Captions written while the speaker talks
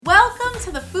to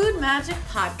the Food Magic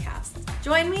Podcast.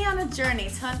 Join me on a journey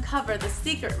to uncover the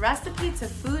secret recipe to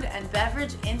food and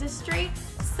beverage industry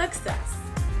success.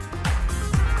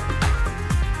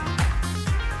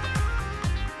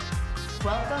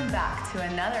 Welcome back to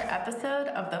another episode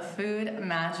of the Food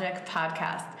Magic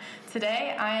Podcast.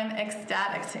 Today, I am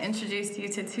ecstatic to introduce you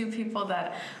to two people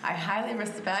that I highly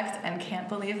respect and can't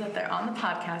believe that they're on the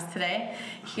podcast today.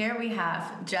 Here we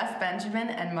have Jeff Benjamin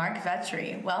and Marc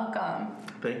Vetri. Welcome.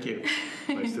 Thank you.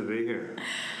 Nice to be here.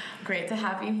 Great to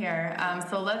have you here.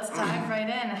 So let's dive right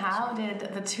in. How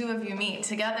did the two of you meet?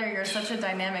 Together, you're such a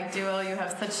dynamic duo. You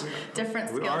have such different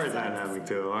skill sets. We are a dynamic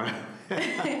duo, aren't we?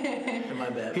 My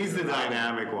bad. He's the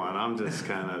dynamic one. I'm just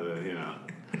kind of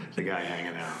the guy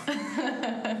hanging out.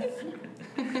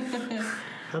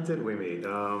 How did we meet?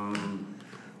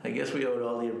 I guess we owe it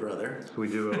all to your brother. We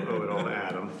do owe it all to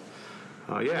Adam.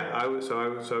 I was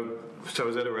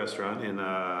at a restaurant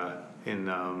in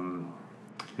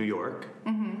New York,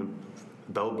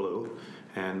 Belle Blue,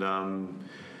 and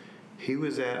he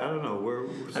was at, I don't know, where...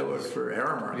 I worked for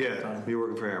Aramark. Yeah, you were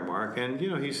working for Aramark, and, he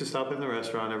used to stop in the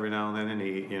restaurant every now and then and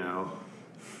eat,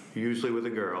 usually with a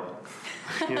girl.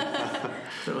 That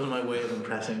was my way of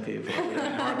impressing people.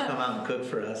 Mark come out and cook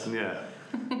for us. Yeah.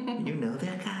 You know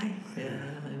that guy? Yeah,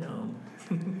 I know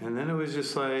him. And then it was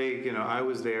just like, I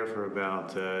was there for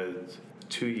about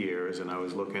 2 years, and I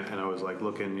was looking, I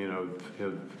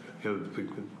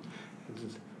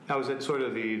was at sort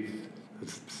of the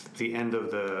end of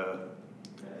the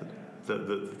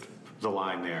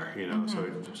line there,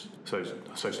 So I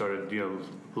started,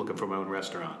 looking for my own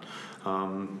restaurant,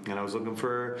 and I was looking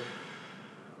for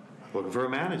a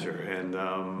manager, and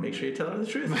make sure you tell her the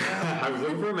truth. I was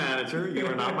looking for a manager. You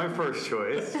were not my first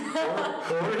choice,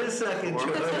 or his second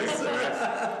choice.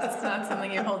 It's not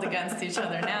something you hold against each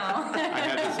other now. I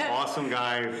had this awesome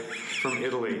guy from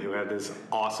Italy who had this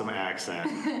awesome accent,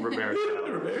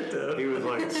 Roberto. He was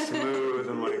like smooth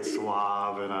and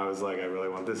suave, and I was like, I really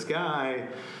want this guy.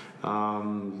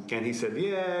 And he said,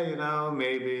 yeah,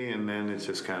 maybe, and then it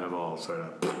just kind of all sort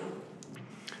of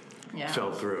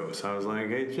fell through. So I was like,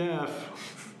 hey, Jeff,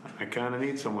 I kind of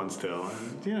need someone still.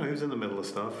 And, he was in the middle of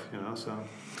stuff, so...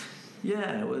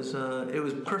 Yeah, it was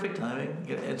perfect timing.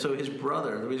 And so his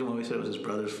brother, the reason why we said it was his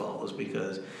brother's fault was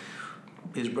because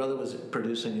his brother was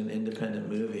producing an independent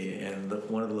movie, and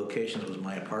one of the locations was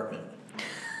my apartment.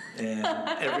 And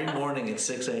every morning at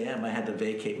 6 a.m. I had to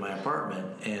vacate my apartment,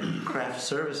 and craft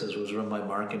services was run by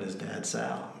Marc and his dad,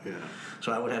 Sal. Yeah.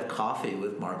 So I would have coffee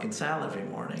with Marc and Sal every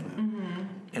morning. Mm-hmm.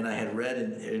 And I had read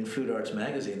in Food Arts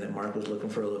magazine that Marc was looking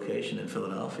for a location in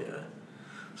Philadelphia.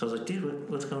 So I was like, dude,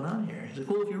 what's going on here? He's like,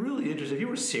 well, if you're really interested, if you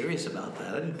were serious about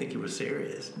that, I didn't think you were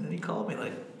serious. And then he called me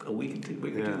like a week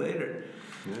or two later.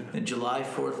 Yeah. And July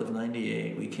 4th of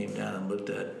 98, we came down and looked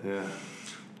at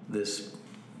this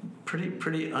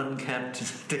pretty unkept,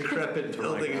 decrepit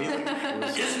building. And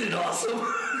he's like, isn't it awesome?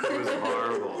 It was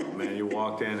horrible, man. You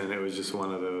walked in and it was just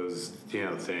one of those,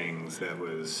 things that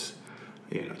was,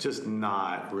 just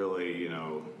not really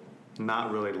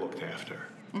looked after.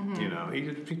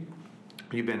 Mm-hmm.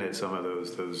 You've been at some of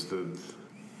the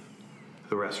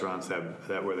restaurants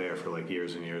that were there for like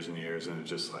years and years and years, and it's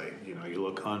just like, you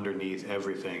look underneath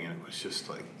everything and it was just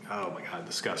like, oh my God,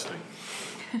 disgusting.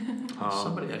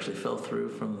 Somebody actually fell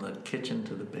through from the kitchen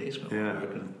to the basement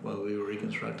while we were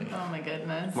reconstructing it. Oh my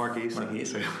goodness. Marc Issa.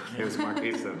 It was Marc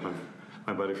Issa,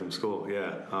 my buddy from school,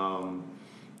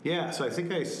 so I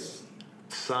think I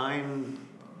signed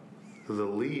the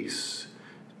lease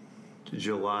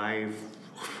July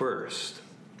 1st.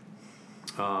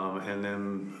 And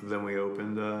then we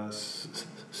opened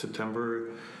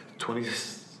September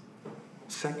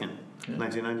 22nd,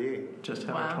 1998. Just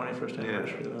had our 21st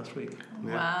anniversary last week.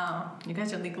 Yeah. Wow. You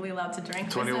guys are legally allowed to drink.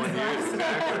 21 years,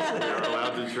 exactly. You're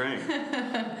allowed to drink.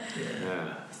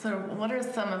 Yeah. So what are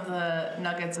some of the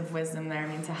nuggets of wisdom there? I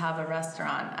mean, to have a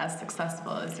restaurant as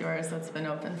successful as yours that's been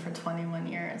open for 21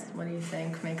 years, what do you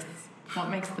think what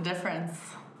makes the difference?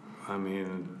 I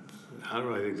mean, I don't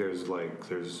really think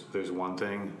there's one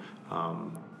thing.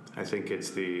 I think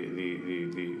it's the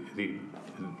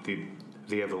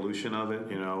evolution of it.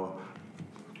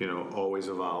 Always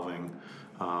evolving.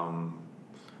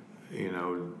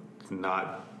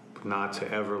 Not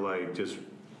to ever just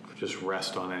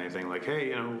rest on anything. Like,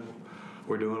 hey,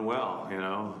 we're doing well.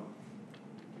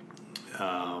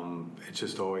 It's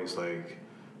just always like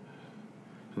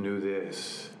new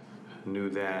this, new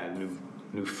that,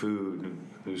 new food,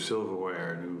 new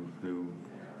silverware, new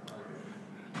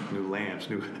lamps,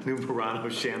 new Murano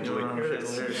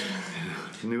chandeliers,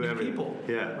 new everything. People,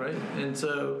 right? And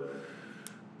so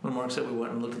when Marc said we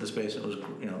went and looked at the space, and it was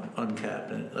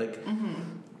uncapped, and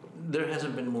there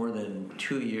hasn't been more than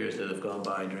 2 years that have gone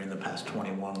by during the past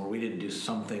 21 where we didn't do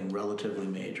something relatively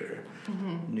major.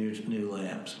 New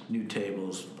lamps, new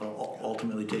tables,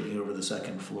 ultimately taking over the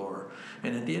second floor.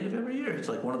 And at the end of every year, it's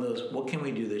like one of those, what can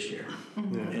we do this year?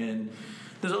 And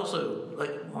there's also,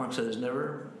 like Marc said, there's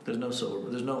no silver,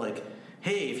 there's no like,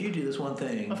 hey, if you do this one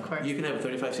thing, of course, you can have a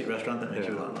 35-seat restaurant that makes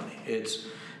you a lot of money. It's,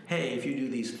 hey, if you do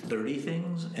these 30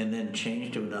 things and then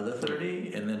change to another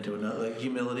 30 and then to another, like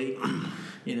humility,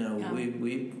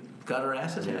 we got our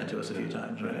asses handed to us a few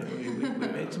times, right? We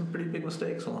made some pretty big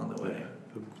mistakes along the way.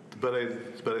 But I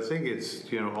think it's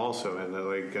also, and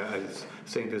I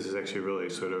think this is actually really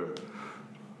sort of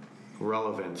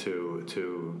relevant to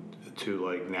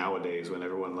like nowadays when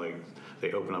everyone like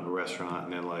they open up a restaurant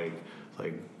and then like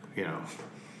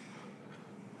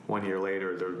 1 year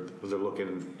later they're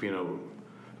looking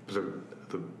they're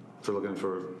looking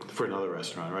for another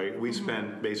restaurant, right? We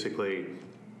spent basically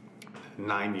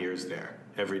 9 years there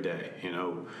every day.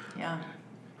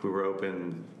 We were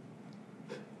open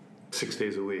 6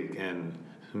 days a week, and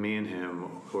me and him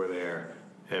were there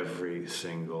every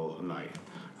single night.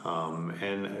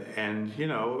 And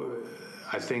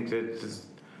I think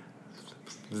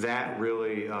that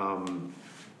really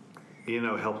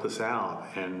helped us out,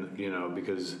 and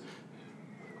because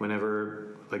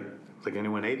whenever like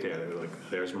anyone ate there, they were like,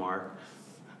 there's Marc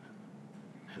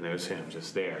and there's him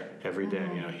just there every day.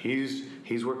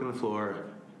 He's working the floor,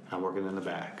 I'm working in the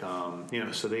back.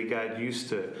 So they got used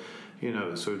to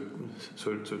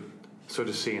sort of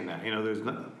seeing that. There's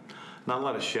not a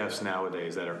lot of chefs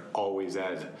nowadays that are always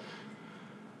at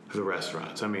the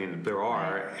restaurants. I mean, there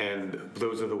are, and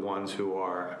those are the ones who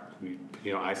are,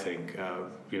 I think,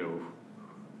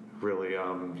 really,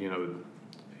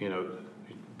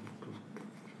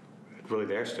 really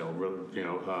there still. Really,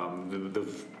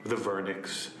 the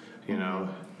Verniks,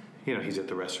 he's at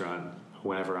the restaurant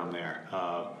whenever I'm there.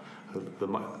 The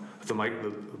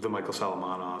Michael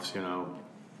Solomonovs,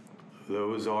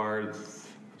 those are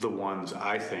the ones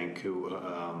I think who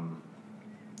are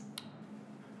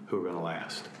going to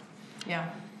last. Yeah,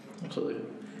 absolutely.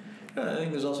 I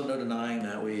think there's also no denying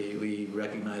that we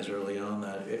recognized early on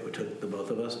that it took the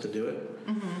both of us to do it.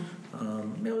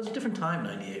 It was a different time,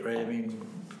 98, right? I mean,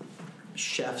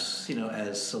 chefs,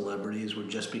 as celebrities were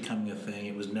just becoming a thing.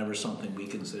 It was never something we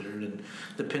considered, and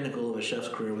the pinnacle of a chef's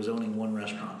career was owning one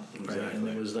restaurant, right? Exactly. And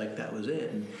it was like that was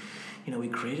it. And we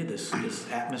created this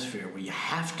atmosphere where you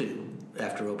have to,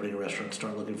 after opening a restaurant,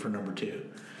 start looking for number two.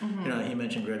 He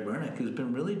mentioned Greg Bernick, who's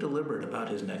been really deliberate about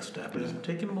his next step. It's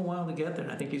taken him a while to get there,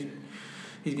 and I think he's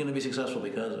going to be successful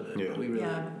because of it. Yeah. But we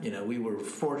really, we were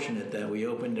fortunate that we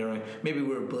opened during. Maybe we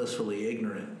were blissfully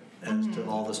ignorant as to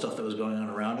all the stuff that was going on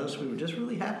around us. We were just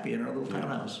really happy in our little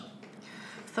townhouse.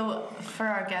 So for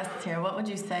our guests here, what would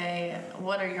you say,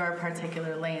 what are your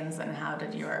particular lanes and how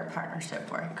did your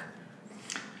partnership work?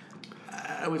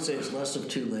 I would say it's less of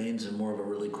 2 lanes and more of a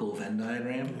really cool Venn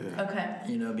diagram. Yeah. Okay.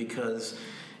 Because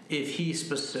if he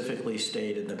specifically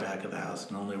stayed in the back of the house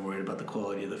and only worried about the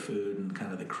quality of the food and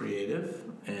kind of the creative,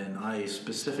 and I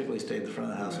specifically stayed in the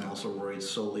front of the house and also worried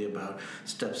solely about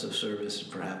steps of service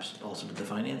and perhaps also the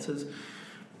finances,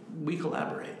 we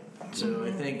collaborate. So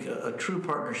I think a true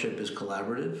partnership is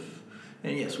collaborative.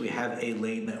 And yes, we have a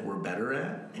lane that we're better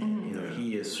at. And,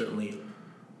 he is certainly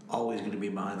always going to be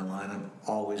behind the line. I'm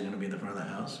always going to be in the front of the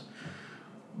house.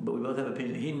 But we both have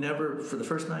opinions. He never, for the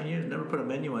first 9 years, never put a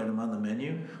menu item on the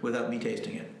menu without me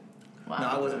tasting it. Wow.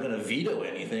 Now, I wasn't going to veto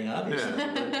anything, obviously.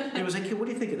 But it was like, hey, what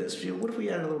do you think of this? What if we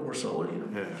added a little more salt?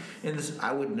 And this,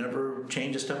 I would never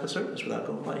change a step of service without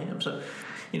going by him. So,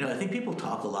 I think people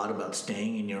talk a lot about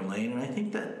staying in your lane, and I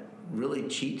think that really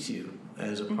cheats you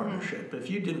as a partnership. If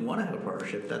you didn't want to have a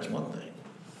partnership, that's one thing.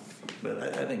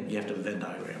 But I think you have to have a Venn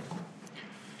diagram.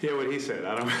 Yeah, what he said.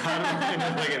 I don't know if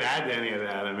I could add to any of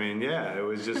that. I mean, it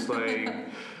was just like,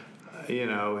 he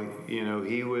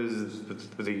was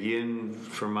the yin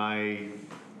for my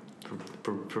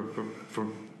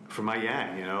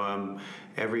yang.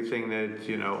 Everything that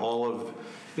all of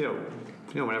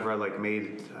whenever I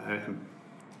made. I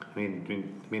mean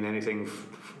anything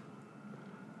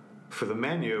for the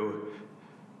menu.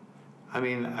 I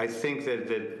mean, I think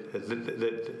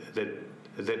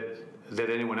that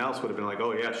anyone else would have been like,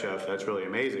 oh yeah, chef, that's really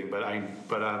amazing. But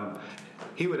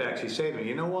he would actually say to me,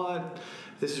 you know what,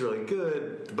 this is really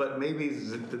good, but maybe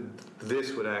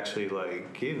this would actually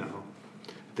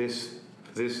this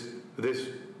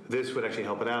would actually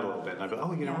help it out a little bit. And I go,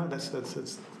 oh, you know what, that's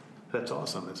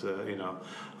awesome. It's so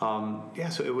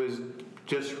it was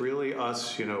just really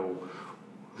us,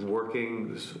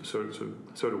 working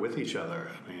sort of with each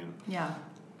other. I mean,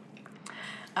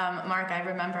 Marc, I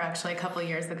remember actually a couple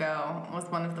years ago was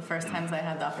one of the first times I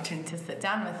had the opportunity to sit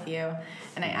down with you,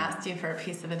 and I asked you for a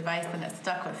piece of advice, and it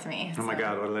stuck with me. Oh my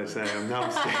God, what did I say?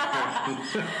 I'm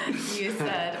scared. You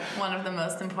said one of the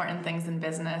most important things in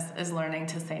business is learning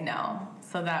to say no,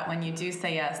 so that when you do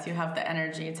say yes, you have the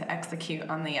energy to execute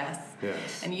on the yes.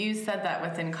 Yes. And you said that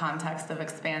within context of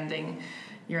expanding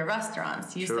your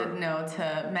restaurants. You Sure. said no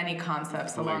to many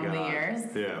concepts along the years.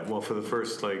 Yeah, well, for the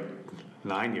first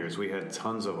 9 years, we had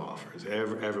tons of offers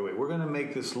every way. We're going to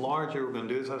make this larger. We're going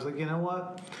to do this. I was like, you know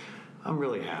what? I'm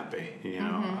really happy. You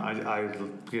know,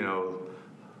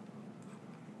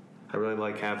 I really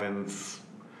like having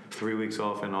 3 weeks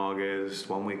off in August,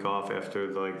 1 week off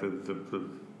after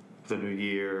the new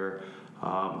year.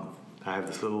 I have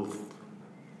this little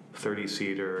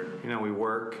 30-seater. You know, we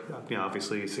work. You know,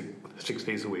 obviously 6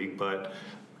 days a week, but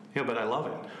but I love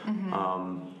it.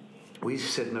 Mm-hmm. We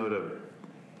said no to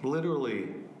literally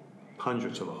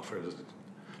hundreds of offers,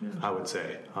 I would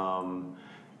say.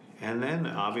 And then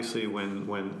obviously when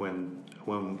we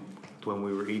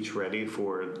were each ready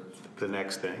for the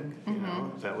next thing, you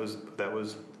know, that was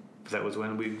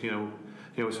when we we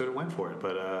sort of went for it.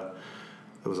 But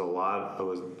there was a lot. There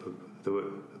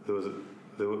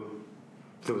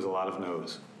was a lot of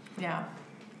no's. Yeah.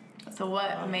 So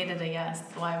what made it a yes?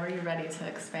 Why were you ready to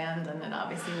expand? And it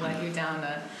obviously led you down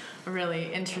a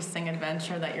really interesting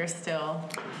adventure that you're still.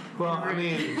 Well, I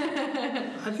mean,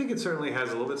 I think it certainly has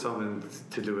a little bit something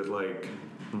to do with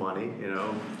money, you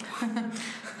know,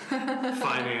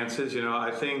 finances. You know, I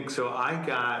think so. I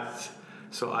got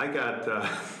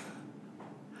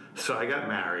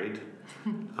married,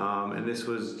 and this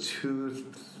was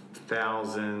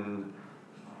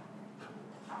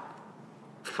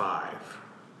 2005.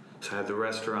 So I had the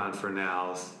restaurant for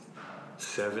now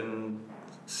 7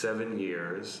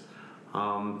 years,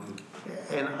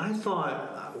 and I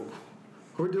thought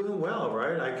we're doing well,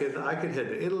 right? I could head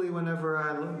to Italy whenever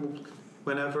I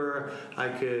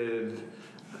could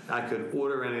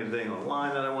order anything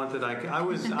online that I wanted. I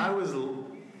was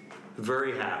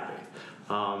very happy,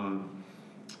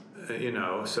 you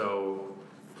know. So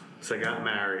I got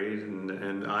married,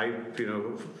 and I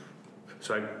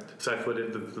so I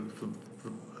footed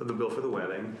the bill for the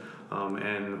wedding,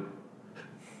 and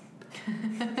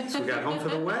so we got home for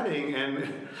the wedding, and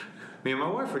me and my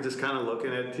wife were just kind of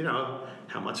looking at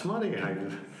how much money I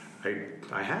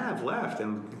have left,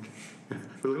 and we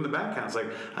look in the bank account. It's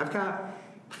like I've got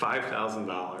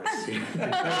 $5,000,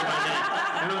 and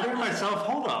I'm thinking to myself,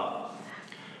 hold up,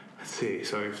 let's see.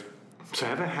 So I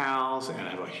have a house, and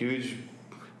I have a huge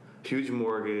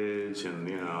mortgage, and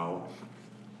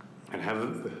and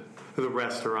have the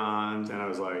restaurant, and I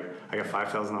was like, I got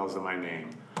 $5,000 in my name.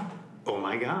 Oh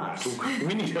my gosh,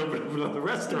 we need to open up another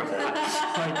restaurant.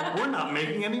 We're not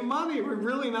making any money. We're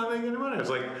really not making any money. I was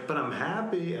like, but I'm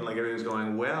happy, and everything's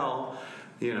going well,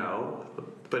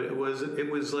 But it was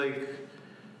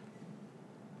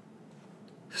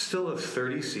still a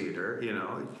 30-seater.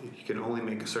 You can only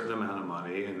make a certain amount of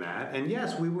money in that. And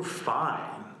yes, we were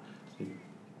fine.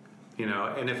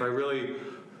 And if I really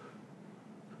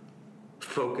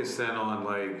focus then on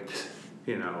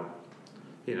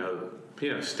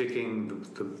sticking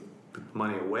the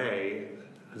money away,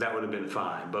 that would have been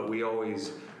fine. But we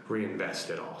always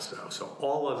reinvested also. So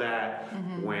all of that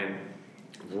went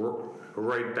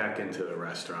right back into the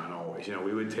restaurant always.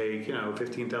 We would take $15,000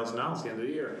 at the end of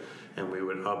the year, and we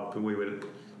would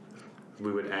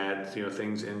add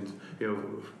things in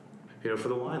for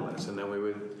the wine list, and then we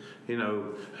would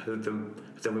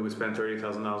then we would spend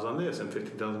 $30,000 on this and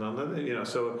 $15,000 on that.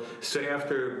 So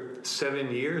after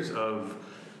 7 years of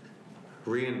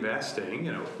reinvesting,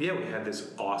 we had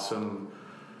this awesome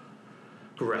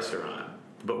restaurant,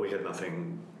 but we had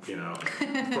nothing,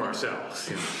 for ourselves.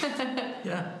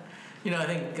 Yeah. I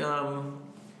think,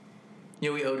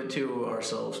 we owed it to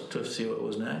ourselves to see what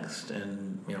was next,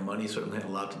 and, money certainly had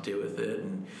a lot to do with it,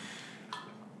 and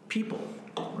people,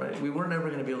 right? We weren't ever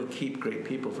going to be able to keep great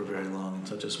people for very long in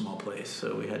such a small place,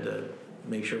 so we had to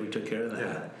make sure we took care of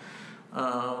that.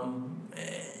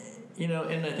 Yeah.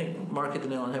 And I think Marc hit the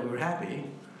nail on the head. We were happy,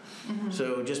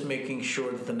 so just making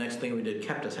sure that the next thing we did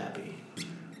kept us happy,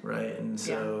 right? And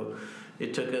so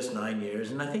it took us 9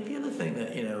 years, and I think the other thing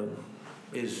that,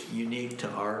 is unique to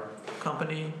our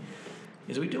company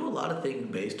is we do a lot of things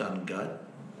based on gut,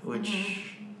 which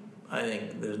I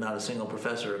think there's not a single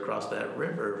professor across that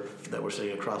river that we're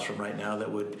sitting across from right now that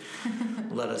would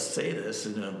let us say this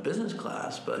in a business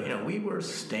class. But, we were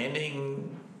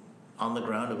standing on the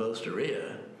ground of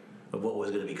Osteria, of what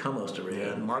was going to become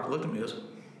Osteria, and Marc looked at me and goes,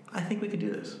 I think we could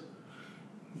do this.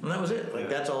 And that was it.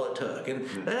 That's all it took. And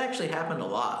that actually happened a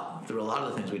lot. through a lot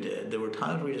of the things we did. There were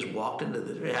times where we just walked into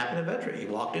this. It happened at Vetri. He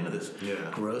walked into this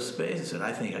gross space and said,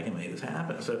 "I think I can make this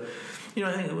happen." So,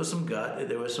 I think it was some gut.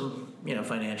 There was some,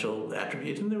 financial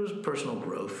attributes, and there was personal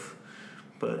growth.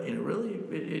 But really,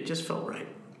 it just felt right.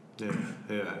 Yeah.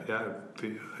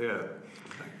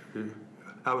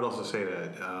 I would also say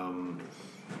that.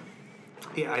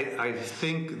 I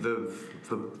think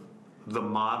the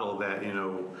model that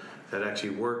that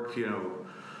actually worked,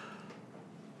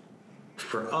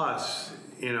 for us,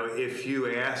 if you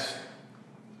ask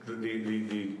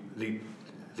the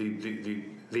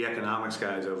economics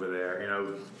guys over there,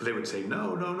 they would say,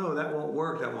 no, that won't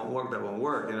work. I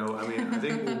mean, I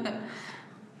think,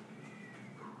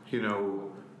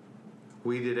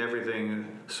 we did everything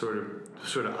sort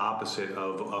of opposite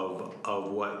of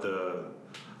what the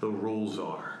rules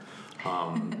are.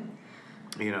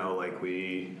 Like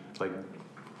we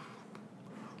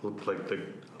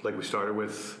started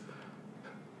with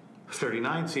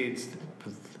 39 seats,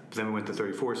 then we went to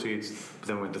 34 seats,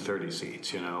 then we went to 30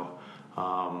 seats.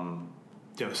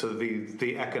 So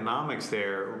the economics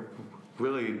there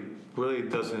really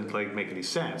doesn't make any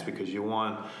sense, because you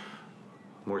want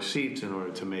more seats in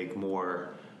order to make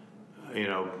more.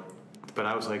 But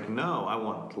I was like, no, I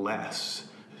want less,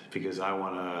 because I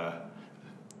want to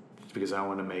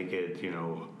make it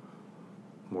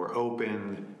more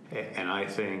open, and I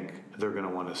think they're going to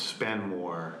want to spend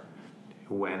more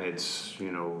when it's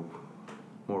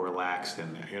more relaxed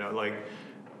in there.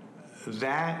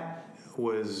 That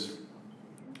was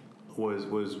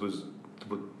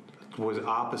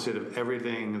opposite of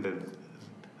everything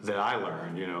that I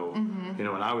learned.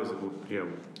 When I was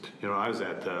I was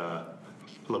at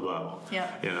LeBeau.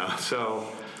 Yeah. So.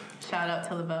 Shout out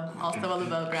to LeBeau. Also a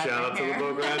LeBeau graduate. Shout out to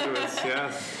LeBeau graduates.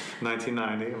 Yeah,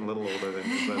 1990. I'm a little older than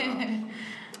you,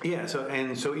 but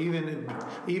so even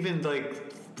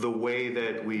the way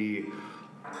that we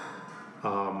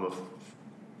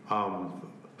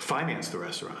financed the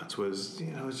restaurants was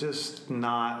was just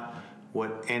not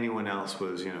what anyone else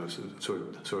was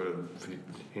sort of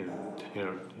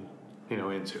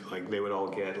into. They would all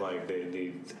get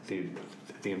the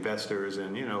investors,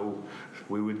 and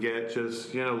we would get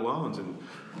just loans, and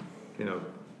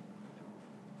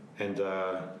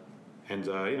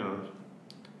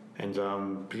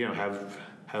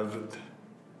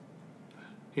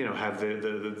have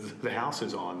the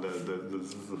houses on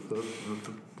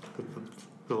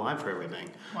the line for everything.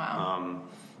 Wow.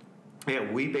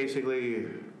 We basically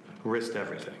risked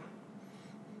everything.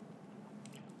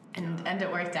 And it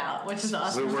worked out, which is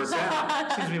awesome. It worked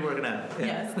out. Seems to be working out.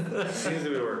 Yeah. Yes. Seems to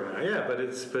be working out. Yeah, but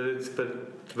it's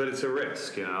a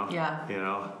risk,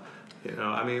 Yeah.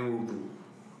 I mean,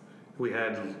 we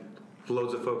had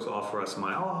loads of folks offer us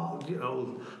money.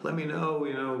 Let me know,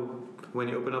 when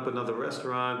you open up another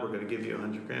restaurant, we're going to give you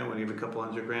 $100,000. We're going to give you a couple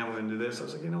 $100,000. We're going to do this. I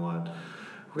was like, you know what?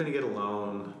 We're going to get a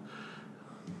loan.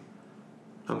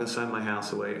 I'm going to sign my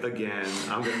house away again.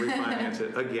 I'm going to refinance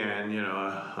it again.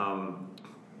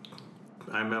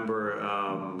 I remember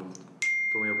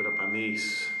when we opened up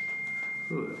Amis.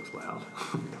 Ooh, that was loud.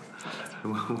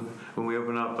 When we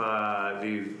opened up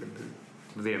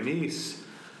the Amis,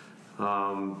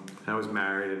 I was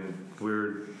married, and we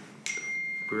were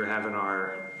having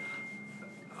our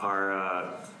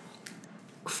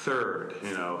third.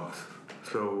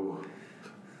 So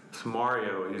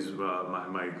Mario, he's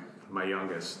my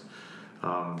youngest.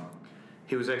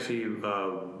 He was actually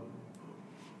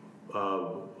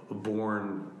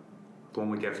born 1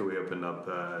 week after we opened up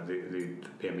the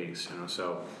Amis,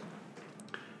 so.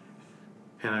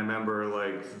 And I remember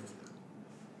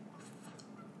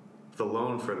the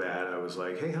loan for that. I was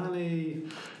like, "Hey, honey,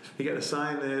 you got to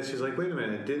sign this." She's like, "Wait a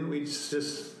minute, didn't we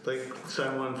just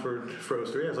sign one for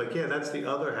Roastery?" I was like, "Yeah, that's the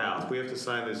other house. We have to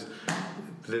sign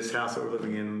this house that we're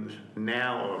living in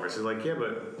now over." She's like, "Yeah,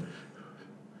 but."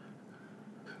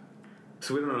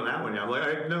 So we don't know that one yet. I'm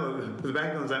like, no, the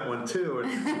bank owns that one too.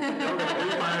 And we're going to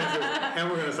refinance it, and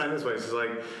we're going to sign this way. She's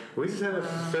like, we just had a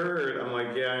third. I'm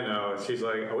like, yeah, I know. She's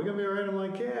like, are we going to be all right? I'm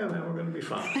like, yeah, man, we're going to be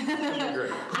fine. Great.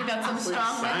 You got some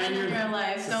strong women in your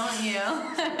life, don't you?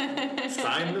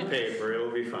 Sign the paper,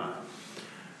 it'll be fine.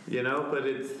 But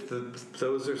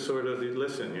those are sort of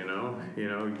listen.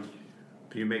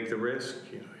 You make the risk.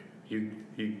 You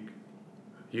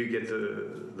get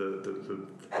the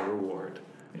reward.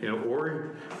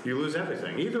 Or you lose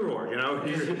everything. Either or, he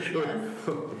only had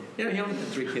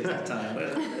 3 kids at the time.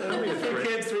 But 3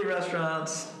 kids, 3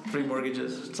 restaurants, 3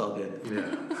 mortgages. It's all good.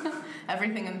 Yeah.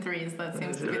 Everything in threes. That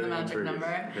seems to be the magic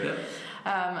number. Yeah.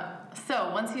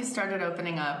 So once you started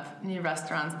opening up new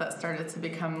restaurants, that started to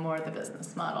become more the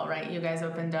business model, right? You guys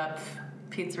opened up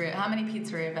pizzeria. How many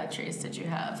pizzeria Vetris did you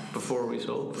have? Before we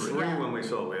sold? 3 when we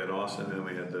sold. We had Austin, and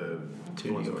we had the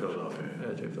 2 ones in Philadelphia.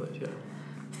 Yeah.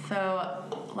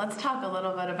 So let's talk a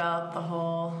little bit about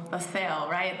the sale,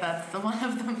 right? That's one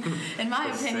of the, in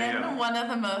my opinion, one of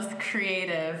the most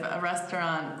creative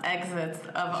restaurant exits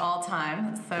of all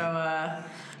time. So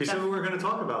you said we were going to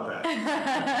talk about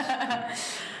that.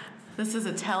 This is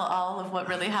a tell-all of what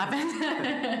really happened.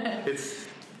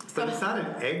 But it's not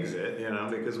an exit,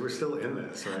 because we're still in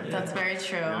this, right? That's very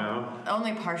true.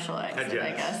 Only partial exit,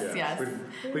 I guess. Yes.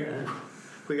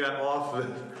 We got off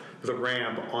the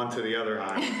ramp onto the other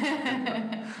aisle.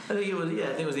 I think it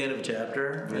was the end of a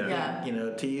chapter.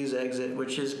 Yeah. To use exit,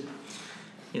 which is,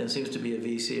 seems to be a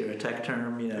VC or a tech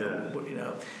term.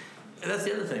 That's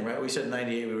the other thing, right? We said in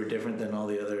 '98 we were different than all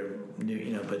the other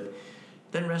new, but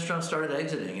then restaurants started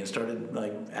exiting and started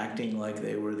like acting like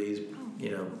they were these,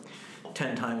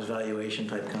 10 times valuation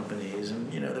type companies,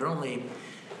 and they're only,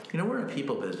 we're a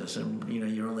people business, and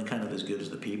you're only kind of as good as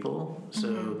the people.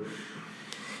 So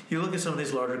you look at some of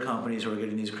these larger companies who are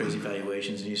getting these crazy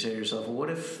valuations, and you say to yourself, well, what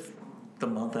if the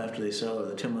month after they sell, or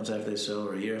the 2 months after they sell,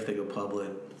 or a year after they go public,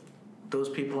 those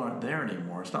people aren't there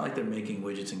anymore? It's not like they're making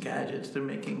widgets and gadgets; they're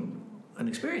making an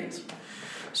experience.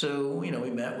 So we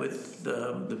met with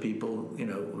the people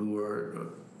who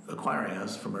were acquiring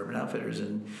us from Urban Outfitters,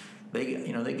 and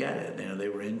they get it. They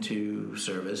were into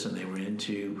service, and they were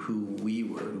into who we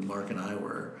were, who Marc and I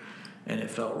were, and it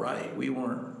felt right. We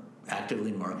weren't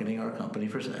actively marketing our company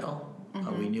for sale.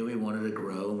 We knew we wanted to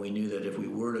grow, and we knew that if we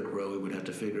were to grow, we would have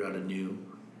to figure out a new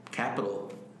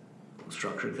capital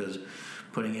structure, because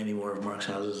putting any more of Marc's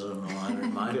houses on the line or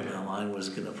mine on the line was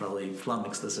going to probably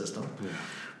flummox the system. Yeah.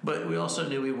 But we also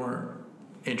knew we weren't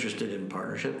interested in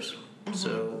partnerships.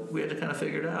 So we had to kind of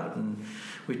figure it out, and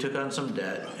we took on some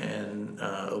debt and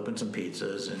opened some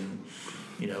pizzas, and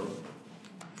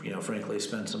frankly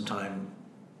spent some time.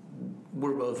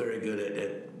 We're both very good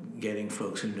at getting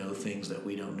folks who know things that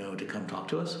we don't know to come talk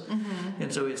to us,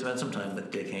 and so we had spent some time with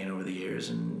Dick Hayne over the years,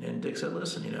 and Dick said,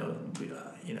 "Listen,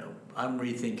 I'm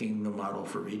rethinking the model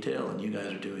for retail, and you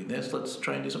guys are doing this. Let's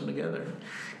try and do something together."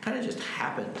 Kind of just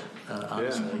happened,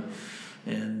 honestly. Yeah.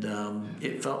 And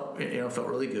it felt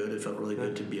really good. It felt really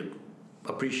good to be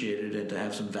appreciated and to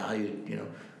have some value.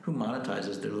 Who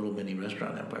monetizes their little mini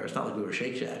restaurant empire? It's not like we were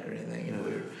Shake Shack or anything.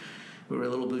 We were a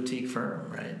little boutique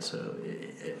firm, right? So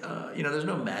there's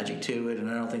no magic to it, and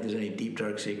I don't think there's any deep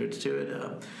dark secrets to it.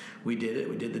 We did it.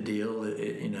 We did the deal.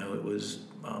 It was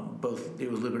both.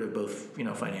 It was lucrative both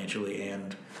financially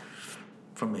and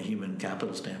from a human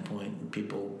capital standpoint.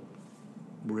 People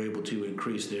were able to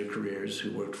increase their careers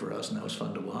who worked for us, and that was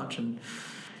fun to watch. And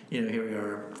here we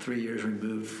are 3 years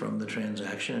removed from the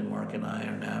transaction, and Marc and I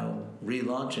are now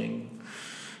relaunching.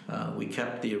 We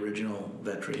kept the original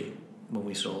Vetri when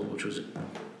we sold, which was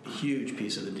a huge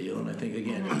piece of the deal, and I think,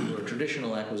 again, if we were a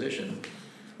traditional acquisition,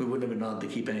 we wouldn't have been allowed to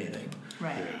keep anything.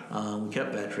 Right. We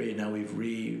kept Vetri, and now we've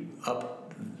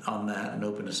re-upped on that and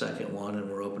opened a second one, and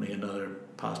we're opening another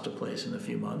pasta place in a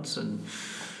few months, and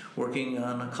working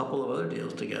on a couple of other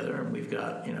deals together, and we've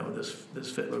got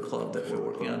this Fiddler Club that we're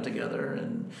working on together,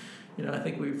 and I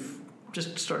think we've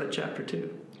just started chapter 2.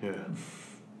 Yeah,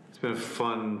 it's been a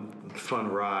fun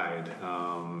ride.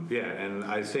 And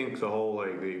I think the whole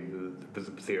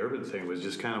the urban thing was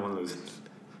just kind of one of those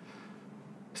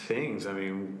things. I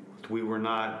mean, we were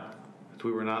not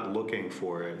looking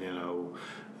for it.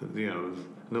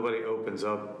 Nobody opens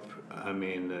up. I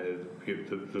mean,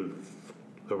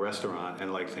 the restaurant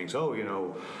and thinks,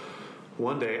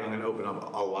 one day I'm going to open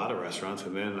up a lot of restaurants,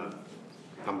 and then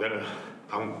I'm going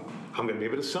to be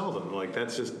able to sell them.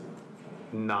 That's just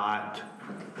not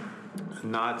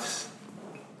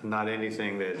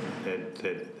anything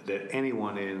that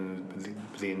anyone in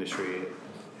the industry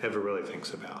ever really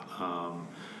thinks about.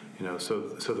 So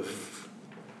the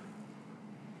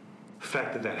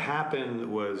fact that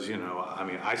happened was,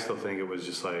 I still think it was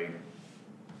just a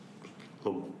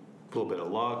little bit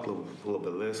of luck, a little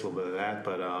bit of this, a little bit of that,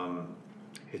 but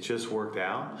it just worked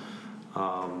out.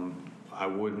 I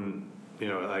wouldn't,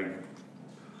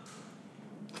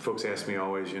 folks ask me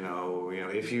always,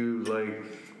 if you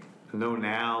know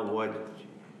now what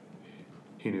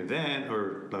you knew then,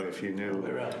 or if you knew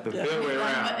the other way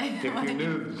around, if you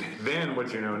knew then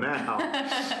what you know now,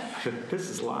 this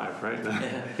is live, right?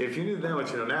 If you knew then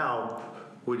what you know now,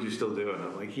 would you still do it? And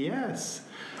I'm like, yes.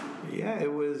 Yeah,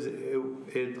 it was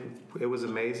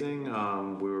amazing.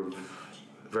 We were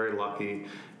very lucky,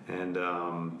 and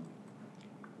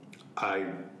I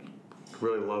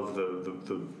really love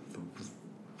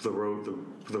the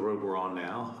road we're on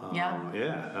now.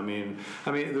 Yeah. I mean,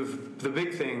 the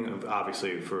big thing,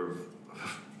 obviously, for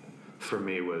for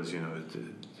me was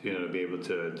to be able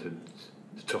to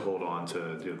hold on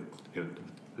to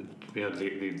the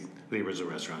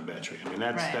original restaurant Vetri. I mean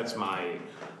that's my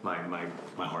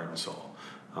heart and soul.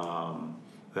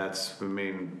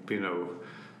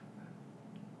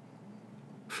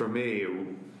 For me,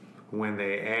 when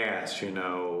they asked,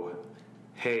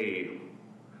 hey,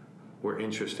 we're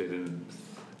interested in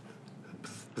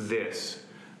this,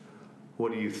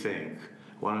 what do you think?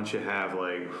 Why don't you have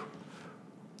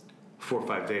 4 or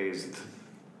 5 days to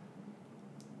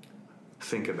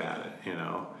think about it,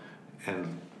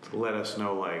 and let us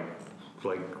know,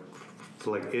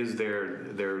 is there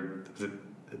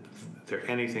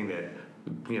anything that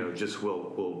just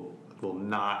will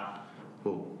not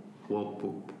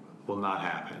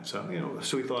happen? So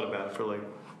so we thought about it for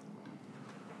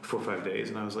 4 or 5 days,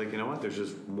 and I was like, you know what? There's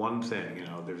just one thing.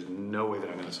 There's no way that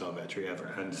I'm going to sell Vetri ever,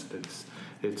 and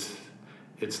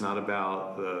it's not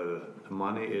about the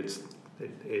money. It's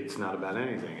not about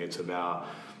anything. It's about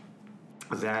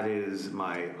that is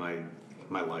my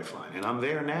lifeline, and I'm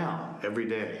there now every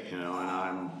day, and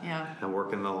I'm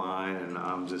working the line, and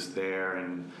I'm just there,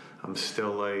 and I'm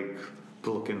still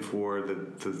looking for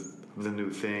the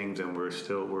new things, and we're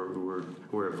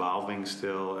evolving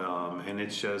still, and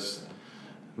it's just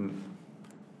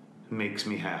makes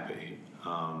me happy,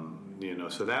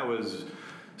 So that was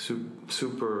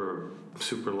super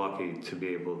lucky to be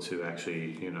able to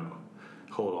actually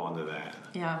hold on to that.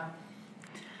 Yeah.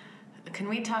 Can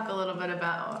we talk a little bit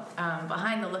about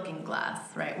behind the looking glass,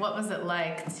 right? What was it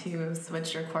like to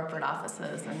switch your corporate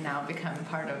offices and now become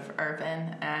part of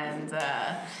Urban? And,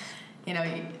 you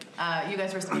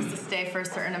guys were supposed to stay for a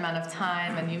certain amount of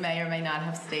time, and you may or may not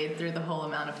have stayed through the whole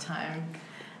amount of time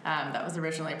that was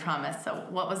originally promised. So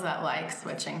what was that like,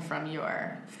 switching from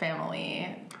your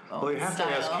family Well, you have style?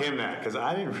 to ask him that, because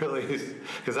I didn't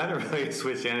really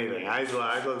switch anything. I used to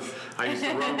run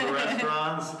the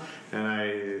restaurants, and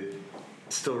I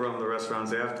still run the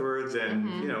restaurants afterwards, and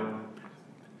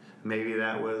maybe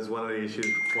that was one of the issues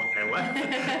why I left,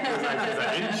 because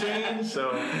I didn't change,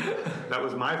 so that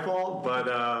was my fault. But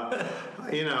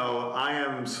I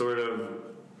am sort of,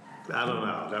 I don't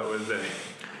know. That was it.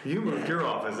 You moved your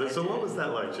office, so what was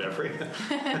that like, Jeffrey?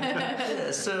 Yeah,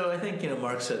 so I think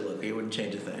Marc said, look, he wouldn't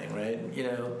change a thing, right?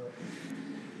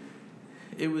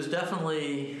 It was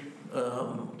definitely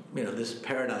this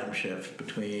paradigm shift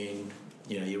between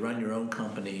you run your own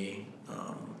company,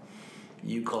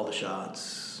 you call the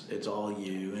shots, it's all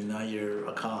you, and now you're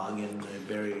a cog in a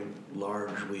very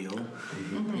large wheel.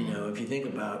 Mm-hmm. If you think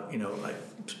about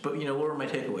but what were my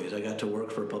takeaways? I got to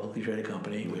work for a publicly traded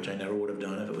company, which I never would have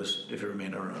done if it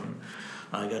remained our own.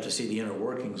 I got to see the inner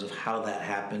workings of how that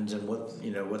happens, and what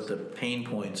the pain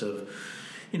points of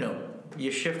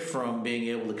you shift from being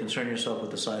able to concern yourself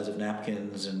with the size of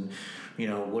napkins and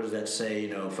what does that say,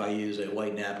 if I use a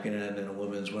white napkin and a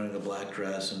woman's wearing a black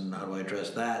dress, and how do I address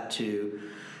that, to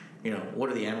what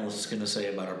are the analysts going to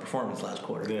say about our performance last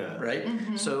quarter? Yeah. Right?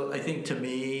 Mm-hmm. So I think to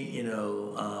me,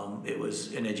 it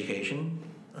was an education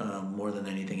more than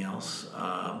anything else.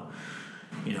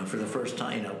 For the first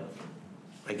time,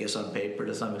 I guess on paper,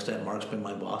 to some extent, Marc's been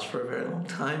my boss for a very long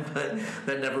time, but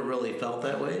that never really felt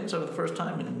that way. And so for the first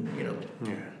time in,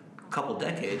 a couple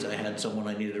decades, I had someone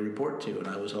I needed to report to, and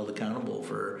I was held accountable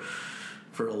for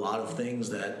a lot of things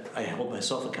that I held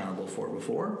myself accountable for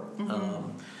before.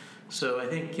 Mm-hmm. So I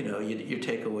think, your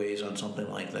takeaways on something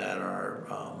like that are,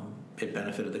 it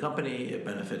benefited the company, it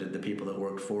benefited the people that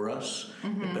worked for us,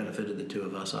 mm-hmm. It benefited the two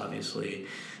of us, obviously,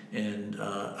 and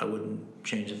I wouldn't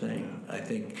change a thing. I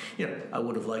think, I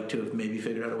would have liked to have maybe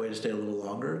figured out a way to stay a little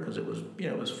longer, because it was,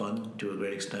 it was fun to a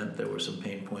great extent. There were some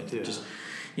pain points. Yeah. Just,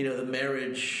 the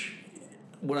marriage,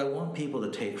 what I want people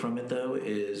to take from it, though,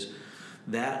 is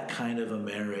that kind of a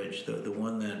marriage, the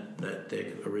one that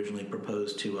they originally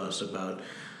proposed to us about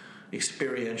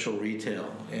experiential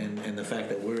retail, and the fact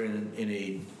that we're in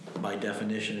a, by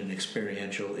definition, an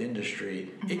experiential industry,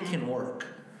 mm-hmm. It can work.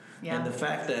 Yeah. And the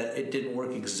fact that it didn't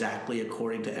work exactly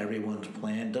according to everyone's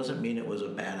plan doesn't mean it was a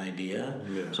bad idea.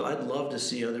 Yeah. So I'd love to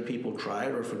see other people try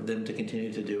it, or for them to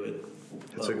continue to do it.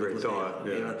 It's a great thought.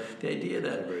 Yeah. The idea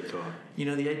that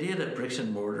the idea that bricks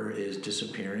and mortar is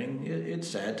disappearing, it's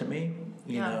sad to me.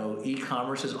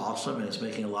 E-commerce is awesome, and it's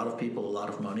making a lot of people a lot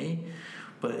of money,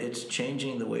 but it's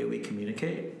changing the way we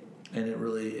communicate, and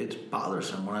it's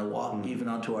bothersome when I walk even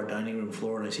onto our dining room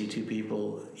floor and I see two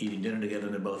people eating dinner together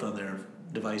and they're both on their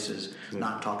devices,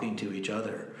 not talking to each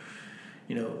other.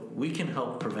 We can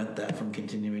help prevent that from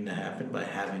continuing to happen by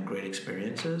having great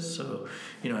experiences. So,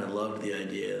 I loved the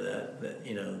idea that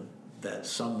that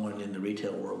someone in the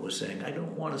retail world was saying, I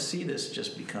don't want to see this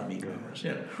just become e-commerce.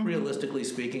 Realistically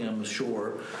speaking, I'm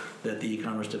sure that the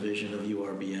e-commerce division of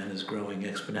URBN is growing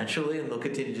exponentially, and they'll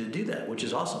continue to do that, which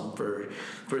is awesome for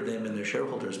them and their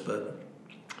shareholders. But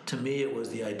to me, it was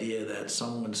the idea that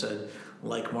someone said,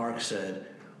 like Marc said,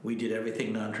 we did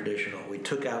everything non-traditional. We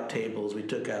took out tables, we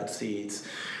took out seats.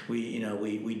 We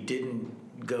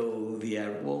didn't go the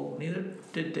average. Well, neither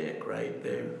did Dick, right?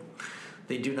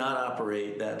 They do not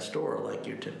operate that store like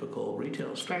your typical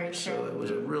retail store. Very true. So it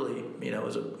was a really, it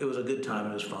was a good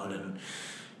time. It was fun, and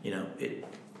it.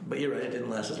 But you're right, it didn't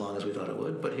last as long as we thought it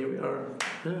would. But here we are,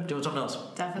 doing something else.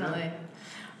 Definitely. Yeah.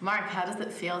 Marc, how does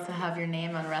it feel to have your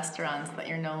name on restaurants that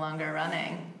you're no longer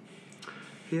running?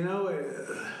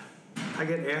 I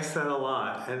get asked that a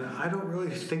lot, and I don't really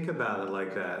think about it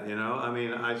like that. I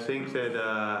mean, I think that.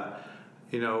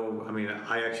 I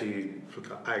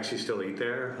actually still eat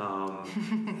there,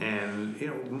 and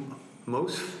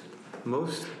most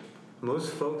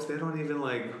folks they don't even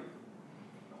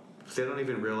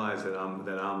realize that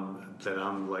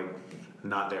I'm like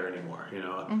not there anymore.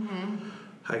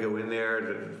 I go in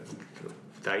there,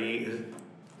 I eat.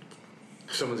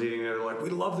 Someone's eating there, they're like, we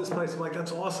love this place. I'm like,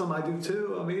 that's awesome. I do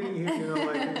too. I'm eating here.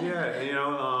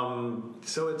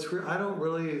 So it's I don't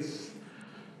really.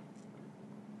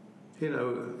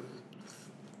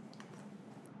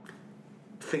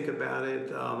 Think about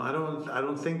it. I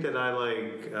don't think that I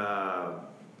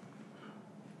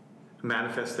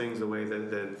manifest things the way that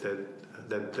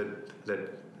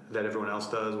everyone else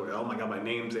does. Where, oh my God, my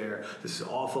name's there. This is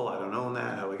awful. I don't own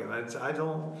that. How do I get it? I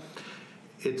don't.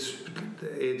 It's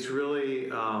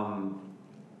really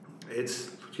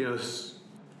it's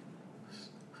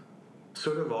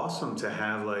sort of awesome to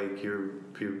have like your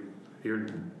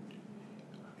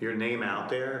name out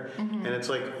there, and it's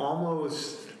like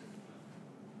almost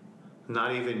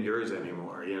not even yours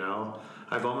anymore.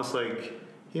 I've almost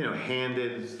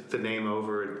handed the name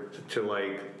over to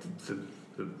like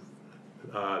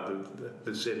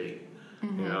the city,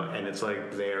 and it's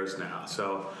like theirs now.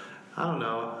 So I don't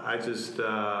know. I just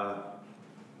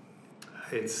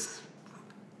it's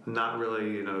not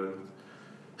really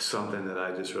something that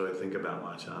I just really think about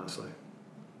much, honestly.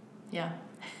 Yeah.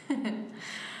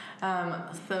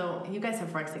 So you guys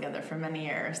have worked together for many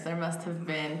years. There must have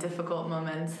been difficult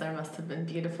moments. There must have been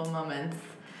beautiful moments.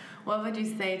 What would you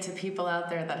say to people out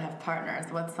there that have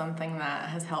partners? What's something that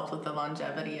has helped with the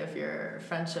longevity of your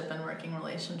friendship and working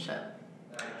relationship?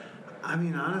 I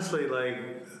mean, honestly,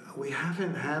 we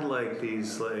haven't had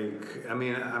these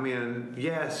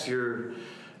yes, you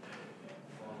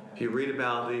read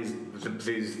about these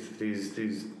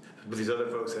other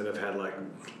folks that have had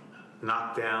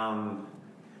knockdown,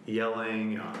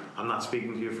 yelling, I'm not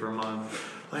speaking to you for a month.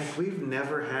 We've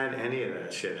never had any of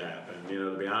that shit happen,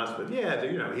 to be honest. But yeah,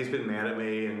 he's been mad at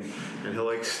me and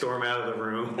he'll storm out of the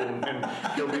room and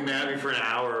he'll be mad at me for an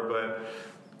hour. But,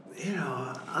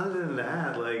 other than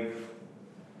that,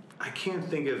 I can't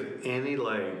think of any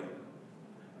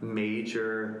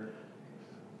major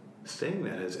thing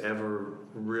that has ever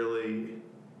really,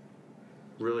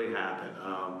 really happened.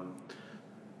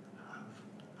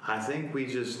 I think we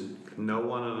just know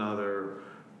one another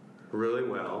really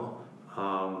well,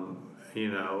 and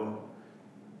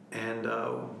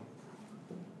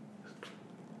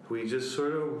we just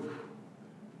sort of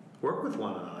work with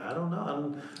one another. I don't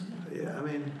know.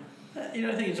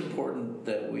 I think it's important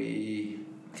that we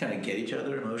kind of get each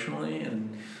other emotionally,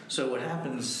 and so what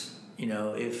happens,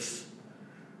 if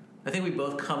I think we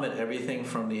both come at everything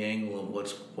from the angle of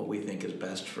what we think is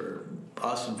best for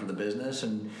us and for the business,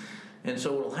 and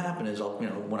so what will happen is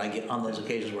when I get on those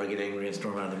occasions where I get angry and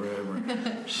storm out of the room,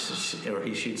 or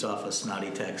he shoots off a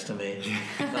snarky text to me.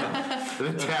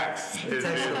 The text is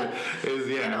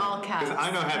in all caps. Because I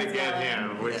know how to get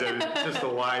him, which is just the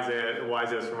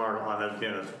wisest remark on that,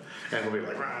 and he'll be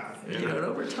like, rah. And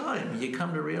over time, you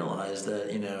come to realize that,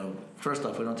 first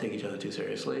off, we don't take each other too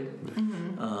seriously,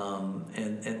 and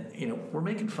we're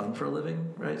making fun for a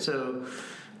living, right? So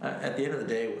at the end of the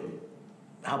day,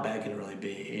 how bad can it really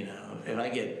be? If I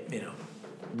get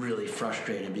really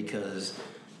frustrated because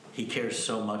he cares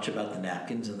so much about the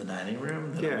napkins in the dining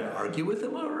room that I'm going to argue with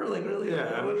him over, really?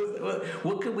 Yeah.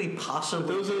 What could we possibly?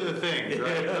 But those are the things,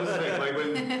 right? Those are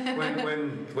the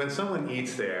things. When someone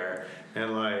eats there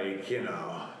and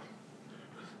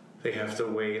they have to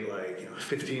wait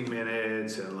 15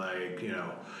 minutes and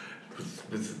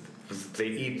they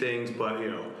eat things, but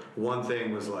one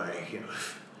thing was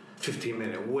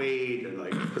 15-minute wait, and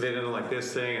but they didn't like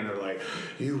this thing, and they're like,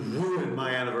 you ruined my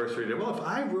anniversary dinner. Well, if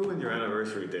I ruin your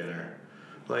anniversary dinner,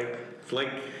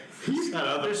 he's got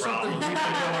other problems.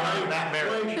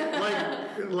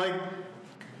 Like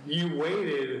you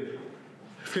waited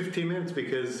 15 minutes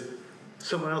because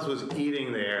someone else was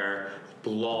eating there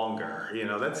longer.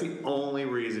 That's the only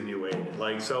reason you waited.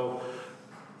 Like you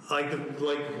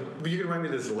can write me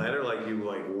this letter,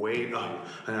 wait up,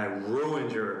 and I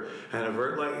ruined your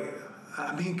anniversary.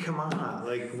 I mean, come on.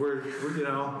 We're.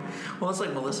 Well, it's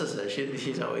like Melissa says.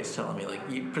 She's always telling me,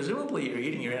 presumably you're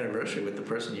eating your anniversary with the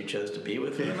person you chose to be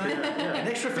with for the night. An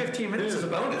extra 15 minutes is a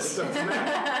bonus. So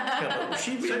I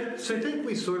think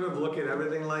we sort of look at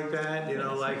everything like that. Hey,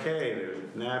 there's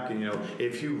a napkin.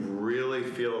 If you really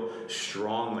feel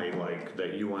strongly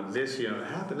that you want this, to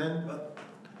happen, then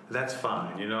that's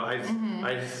fine. I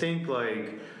think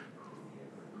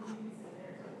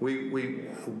we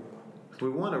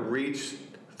want to reach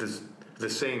the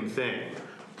same thing,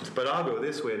 but I'll go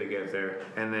this way to get there,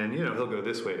 and then he'll go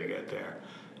this way to get there.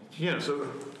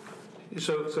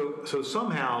 So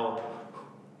somehow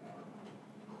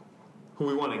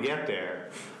we want to get there,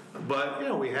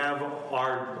 but we have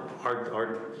our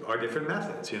different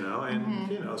methods,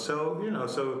 and so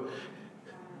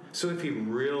if he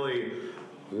really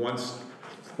wants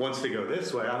to go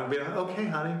this way, I'm going to be like, okay,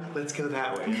 honey, let's go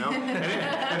that way, and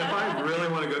if I really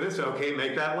want to go this way, okay,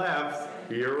 make that left.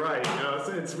 You're right,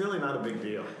 it's really not a big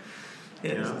deal.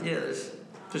 There's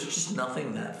just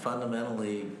nothing that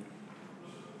fundamentally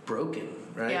broken,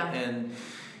 right? Yeah. And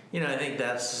I think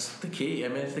that's the key. I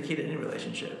mean, it's the key to any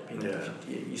relationship.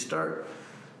 You start.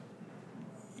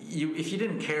 If you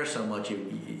didn't care so much,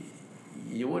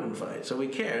 you wouldn't fight. So we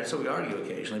care, so we argue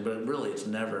occasionally, but really, it's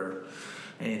never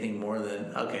anything more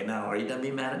than, okay, now are you done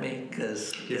being mad at me?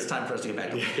 Because it's time for us to get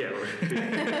back to work.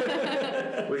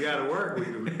 We got to work. We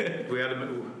got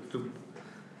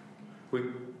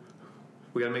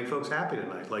to make folks happy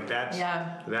tonight.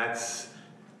 That's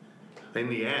in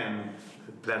the end,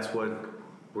 that's what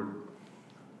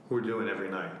we're doing every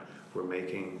night. We're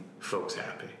making folks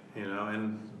happy,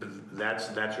 and that's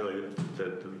really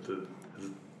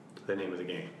the name of the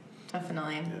game.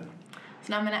 Definitely. Yeah. So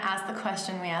now I'm going to ask the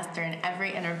question we ask during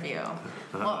every interview.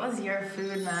 What was your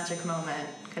food magic moment?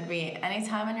 Could be any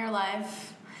time in your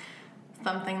life,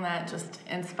 something that just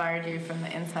inspired you from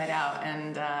the inside out.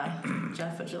 And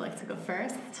Jeff, would you like to go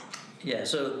first? Yeah,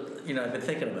 so, I've been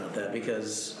thinking about that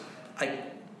because I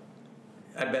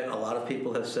bet a lot of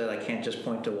people have said I can't just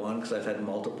point to one because I've had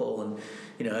multiple. And,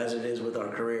 as it is with our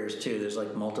careers, too, there's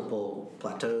multiple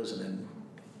plateaus and then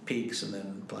peaks and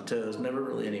then plateaus, never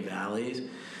really any valleys.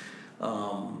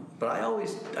 But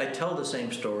I tell the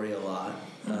same story a lot,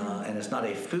 and it's not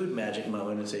a food magic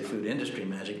moment, it's a food industry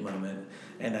magic moment,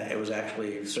 and it was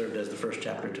actually served as the first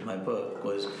chapter to my book,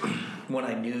 was when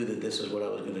I knew that this is what I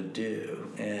was going to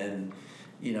do. And,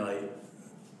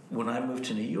 when I moved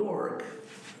to New York,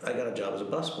 I got a job as a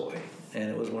busboy, and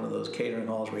it was one of those catering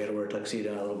halls where you had to wear a tuxedo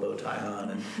and a little bow tie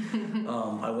on, and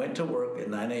I went to work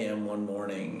at 9 a.m. one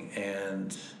morning,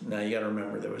 and now you got to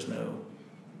remember there was no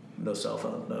cell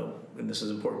phone, and this is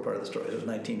an important part of the story. It was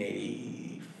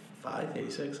 1985,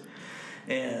 86.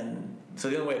 And so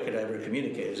the only way I could ever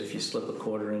communicate is if you slip a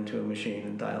quarter into a machine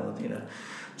and dial it,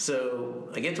 So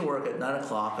I get to work at 9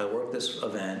 o'clock. I work this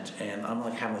event, and I'm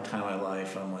having the time of my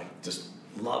life. I'm just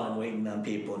loving waiting on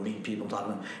people and meeting people and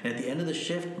talking to them. And at the end of the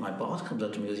shift, my boss comes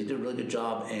up to me and goes, "You did a really good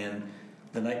job, and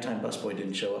the nighttime busboy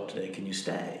didn't show up today. Can you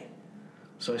stay?"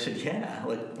 So I said, "Yeah, I'm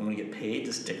going to get paid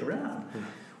to stick around."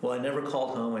 Well, I never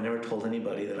called home. I never told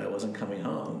anybody that I wasn't coming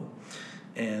home.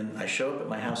 And I show up at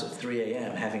my house at 3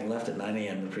 a.m., having left at 9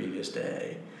 a.m. the previous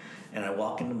day. And I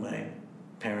walk into my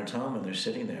parents' home, and they're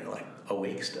sitting there,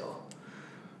 awake still.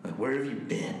 Where have you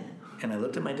been? And I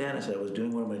looked at my dad and I said, I was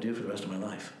doing what I'm going to do for the rest of my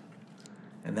life.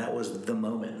 And that was the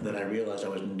moment that I realized I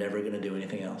was never going to do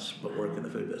anything else but work in the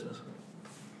food business.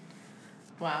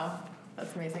 Wow.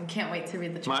 That's amazing. Can't wait to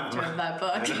read the chapter of that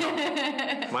book.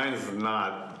 Mine is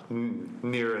not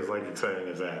near as exciting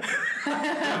as that.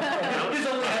 His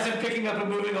only has him picking up and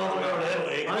moving all the way over to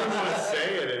Italy. I don't want to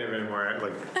say it anymore.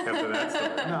 After that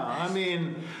story. No, I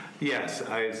mean, yes,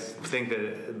 I think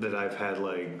that I've had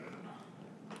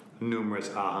numerous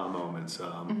aha moments.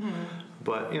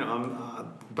 But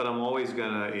I'm always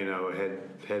gonna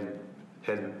head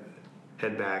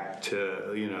back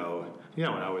to when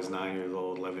I was 9 years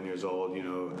old, 11 years old.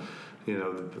 The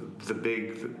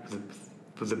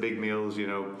big meals. We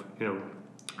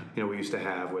used to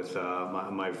have with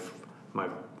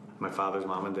my father's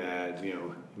mom and dad. We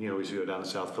used to go down to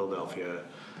South Philadelphia.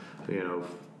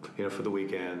 For the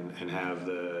weekend and have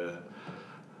the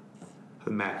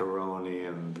macaroni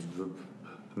and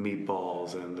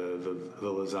meatballs and the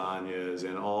lasagnas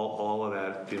and all of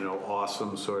that,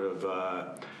 awesome sort of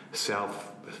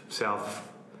South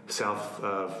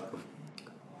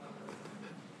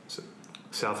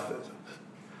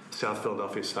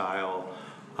Philadelphia style,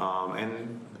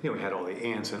 and we had all the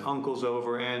aunts and uncles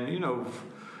over, and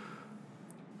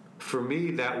for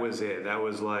me that was it. That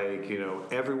was like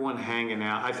everyone hanging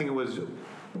out. I think it was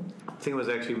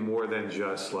actually more than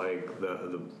just like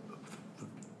the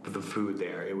food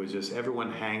there. It was just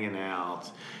everyone hanging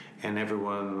out and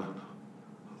everyone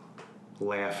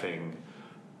laughing,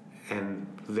 and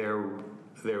there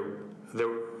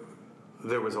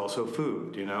was also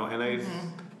food, and I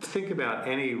think about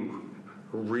any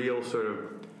real sort of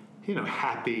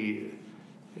happy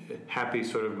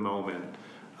sort of moment,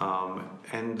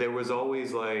 and there was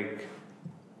always like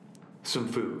some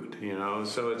food,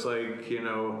 so it's like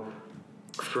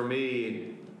for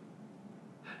me,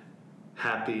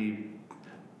 happy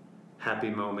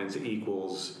moments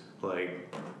equals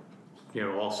like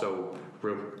also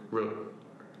really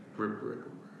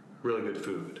good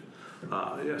food.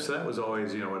 So that was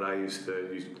always what I used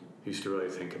to really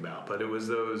think about. But it was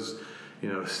those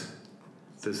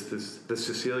the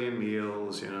Sicilian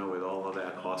meals, with all of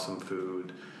that awesome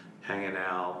food, hanging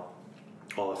out,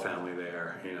 all the family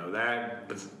there, that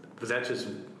just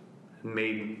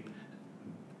made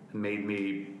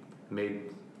me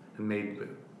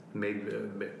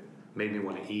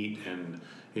want to eat and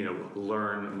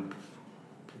learn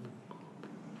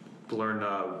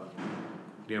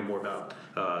more about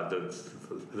the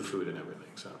food and everything.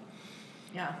 So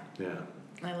yeah,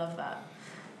 I love that.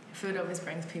 Food always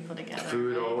brings people together.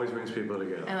 Food always brings people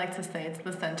together. I like to say it's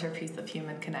the centerpiece of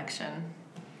human connection.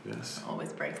 Yes.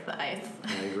 Always breaks the ice.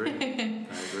 I agree.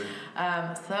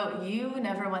 So you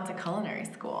never went to culinary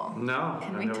school. No.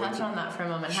 Can we touch on that for a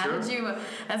moment? Sure. How did you,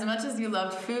 as much as you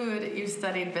loved food, you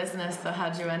studied business, so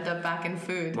how'd you end up back in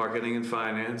food? Marketing and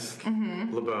finance,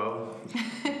 LeBeau,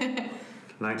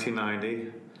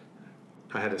 1990.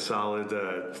 I had a solid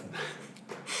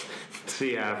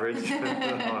C average.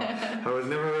 I was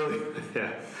never really,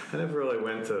 I never really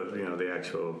went to the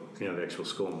actual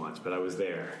school much, but I was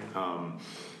there. And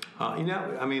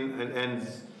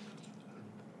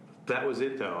that was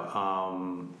it though.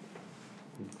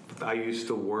 I used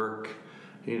to work,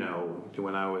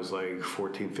 when I was like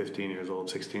 14, 15 years old,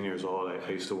 16 years old. I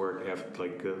used to work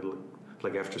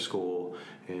like after school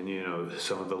in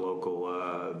some of the local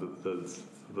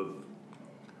the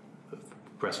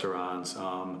restaurants,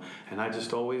 and I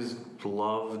just always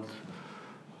loved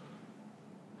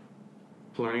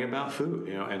learning about food,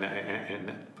 and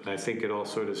I think it all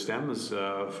sort of stems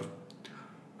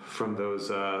from those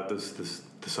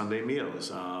the Sunday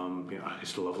meals. I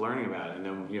used to love learning about it, and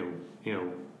then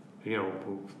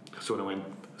sort of went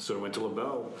to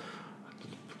LeBeau.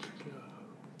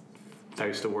 I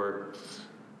used to work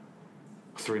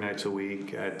 3 nights a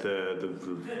week at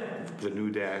the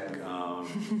New Deck.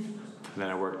 Then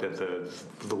I worked at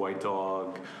the White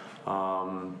Dog,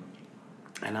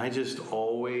 and I just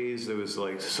always, there was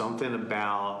like something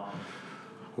about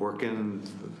working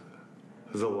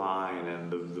the line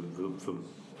and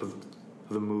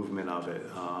the movement of it.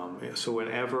 So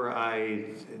whenever I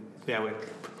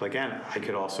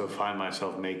could also find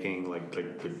myself making like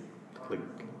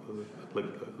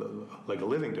a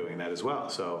living doing that as well.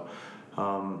 So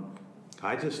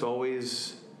I just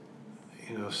always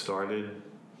started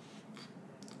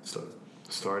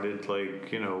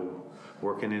like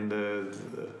working in the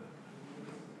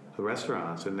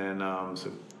restaurants, and then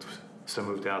so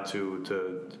moved out to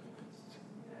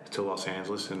Los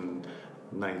Angeles in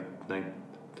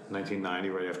 1990,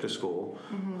 right after school.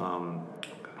 And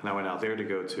I went out there to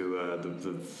go to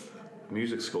the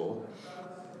music school,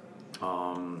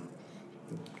 and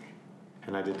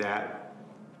I did that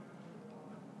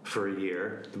for a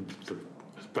year.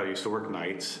 But I used to work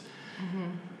nights.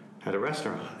 At a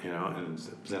restaurant, and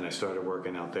then I started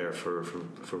working out there for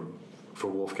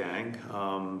Wolfgang,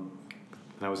 and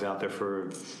I was out there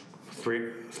for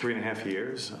three and a half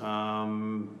years,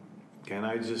 and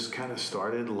I just kind of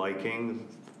started liking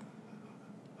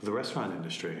the restaurant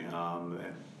industry,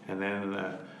 and then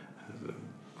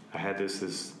I had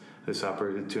this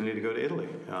opportunity to go to Italy,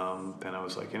 and I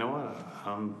was like, you know what,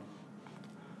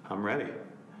 I'm ready,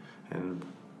 and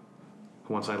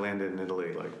once I landed in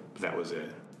Italy, like that was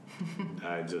it.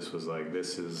 I just was like,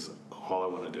 this is all I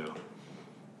want to do.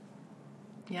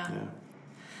 Yeah.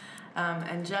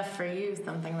 And Jeff, for you,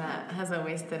 something that has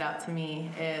always stood out to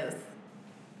me is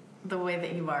the way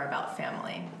that you are about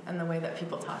family and the way that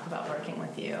people talk about working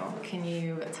with you. Can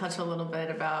you touch a little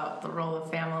bit about the role of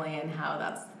family and how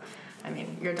that's, I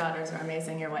mean, your daughters are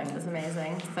amazing, your wife is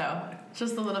amazing, so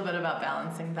just a little bit about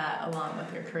balancing that along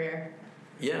with your career.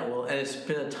 Yeah, well, and it's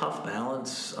been a tough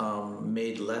balance,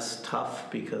 made less tough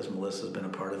because Melissa's been a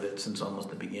part of it since almost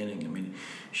the beginning. I mean,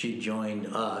 she joined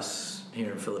us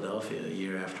here in Philadelphia a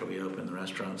year after we opened the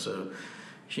restaurant, so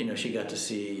she got to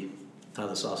see how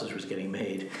the sausage was getting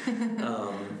made.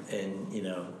 And,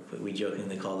 we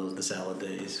jokingly call those the salad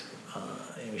days.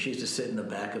 And she used to sit in the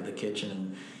back of the kitchen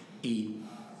and eat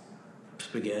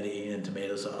spaghetti and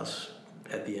tomato sauce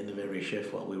at the end of every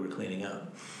shift while we were cleaning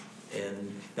up.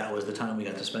 And that was the time we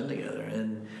got to spend together.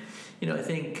 And, I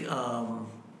think,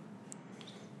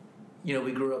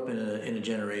 we grew up in a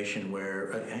generation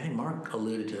where, I think Marc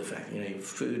alluded to the fact,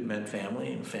 food meant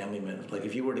family, and family meant, like,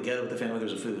 if you were together with the family,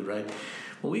 there's a food, right?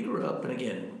 Well, we grew up, and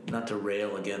again, not to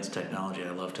rail against technology. I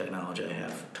love technology. I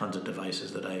have tons of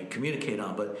devices that I communicate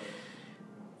on, but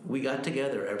we got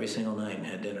together every single night and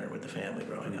had dinner with the family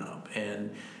growing up.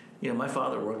 And, my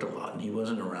father worked a lot, and he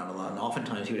wasn't around a lot, and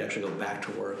oftentimes he would actually go back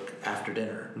to work after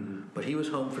dinner. Mm-hmm. But he was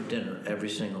home for dinner every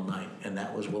single night, and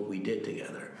that was what we did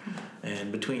together. Mm-hmm.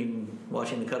 And between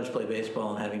watching the Cubs play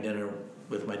baseball and having dinner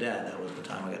with my dad, that was the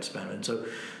time I got to spend. And so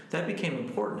that became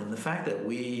important. And the fact that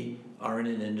we are in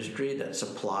an industry that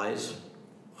supplies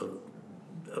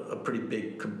a pretty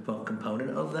big component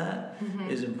of that mm-hmm.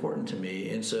 is important to me.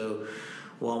 And so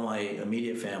while my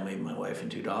immediate family, my wife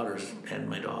and 2 daughters and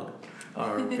my dog,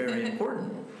 are very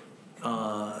important,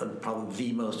 probably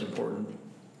the most important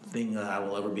thing that I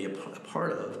will ever be a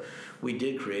part of, we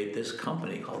did create this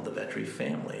company called the Vetri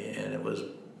family, and it was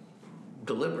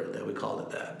deliberate that we called it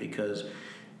that because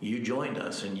you joined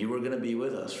us and you were going to be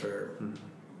with us for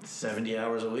 70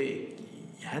 hours a week.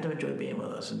 You had to enjoy being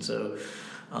with us. And so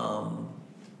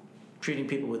treating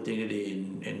people with dignity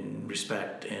and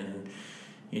respect and,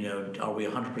 are we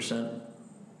 100%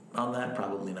 on that?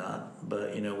 Probably not.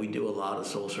 But, we do a lot of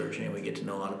soul searching and we get to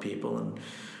know a lot of people. And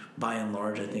by and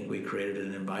large, I think we created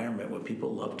an environment where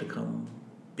people love to come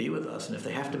be with us. And if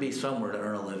they have to be somewhere to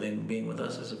earn a living, being with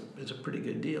us is a pretty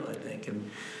good deal, I think. And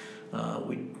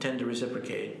we tend to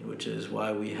reciprocate, which is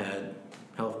why we had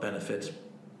health benefits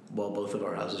while both of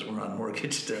our houses were on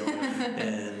mortgage still.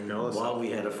 And while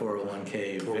we had a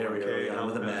 401k very early on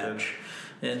with a match.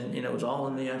 And, it was all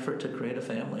in the effort to create a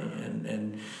family.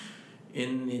 And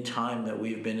in the time that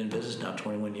we've been in business now,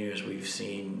 21 years, we've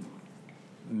seen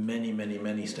many, many,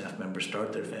 many staff members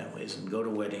start their families and go to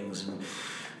weddings and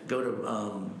go to,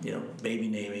 baby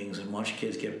namings and watch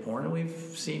kids get born. And we've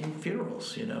seen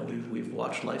funerals, we've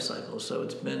watched life cycles. So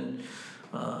it's been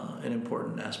an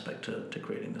important aspect to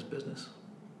creating this business.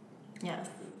 Yes,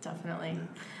 definitely.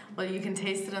 Well, you can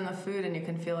taste it in the food and you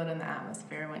can feel it in the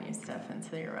atmosphere when you step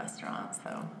into your restaurant.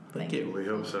 So thank you. We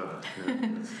hope so. Yeah.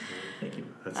 Thank you.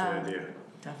 That's the idea.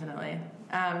 Definitely.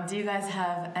 Do you guys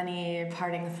have any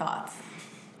parting thoughts?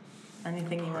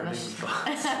 Anything you want to share?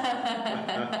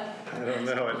 I don't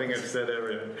know. I think I've said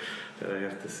everything that I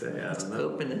have to say. It's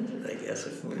open-ended, I guess.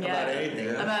 About anything.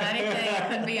 About anything. It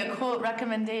could be a quote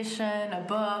recommendation, a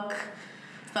book,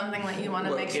 something that you want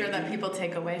to make sure that people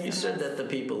take away from this. You said that the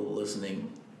people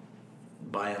listening,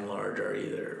 by and large, are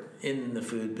either in the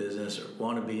food business or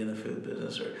want to be in the food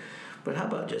business, but how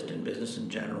about just in business in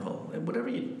general? And whatever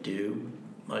you do,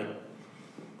 like,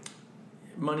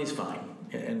 money's fine.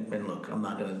 And look, I'm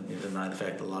not going to deny the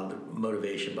fact that a lot of the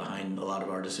motivation behind a lot of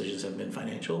our decisions have been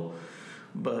financial,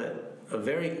 but a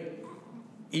very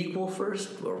equal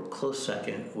first or close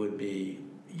second would be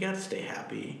you got to stay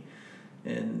happy.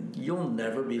 And you'll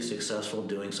never be successful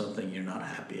doing something you're not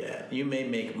happy at. You may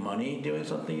make money doing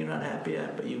something you're not happy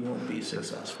at, but you won't be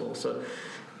successful. So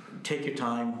take your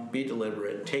time, be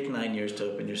deliberate. Take 9 years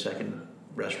to open your second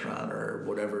restaurant or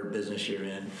whatever business you're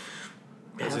in.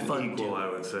 It's an equal, I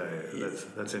would say.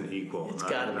 That's an equal. It's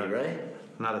got to be, right?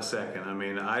 Not a second. I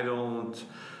mean, I don't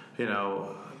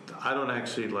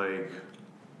actually like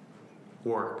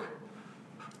work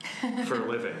for a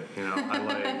living.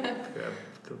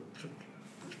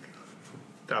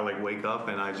 I wake up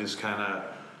and I just kind of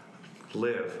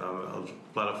live. A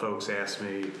lot of folks ask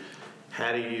me,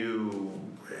 how do you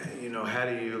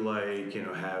have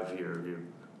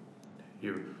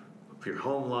your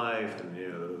home life and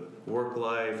work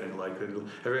life and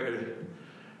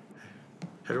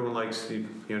everyone likes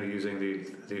using the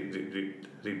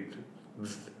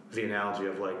analogy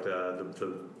of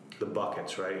the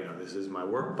buckets, right? This is my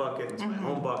work bucket, it's my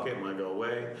home bucket, and I go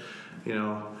away.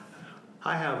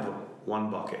 I have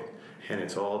one bucket, and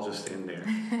it's all just in there,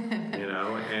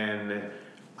 and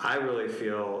I really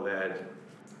feel that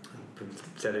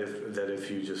that if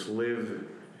you just live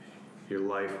your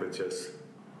life with just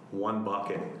one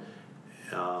bucket,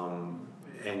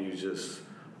 and you just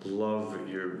love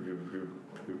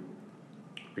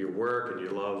your work, and you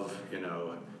love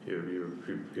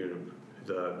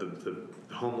the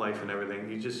home life and everything,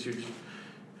 you're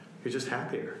just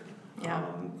happier. Yeah.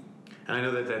 And I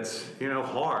know that's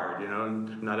hard.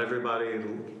 Not everybody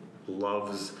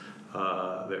loves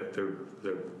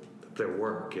their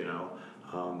work.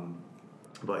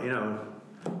 But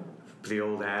the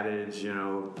old adage.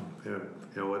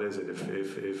 What is it?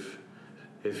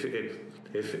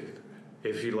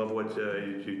 If you love what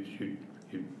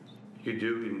you do,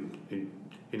 you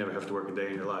never have to work a day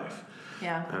in your life.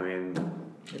 Yeah. I mean,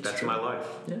 that's true. My life.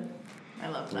 Yeah. I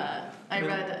love that. I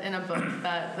read in a book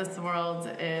that this world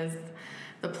is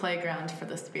the playground for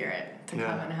the spirit to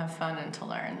come and have fun and to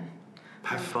learn.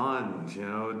 Have fun,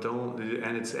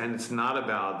 and it's not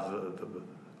about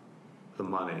the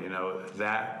money,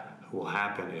 that will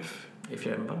happen if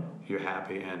you're having fun. You're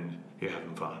happy and you're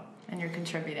having fun. And you're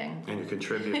contributing.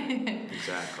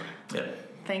 Exactly. Yeah.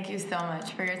 Thank you so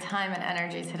much for your time and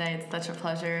energy today. It's such a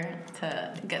pleasure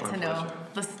to get to know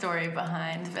the story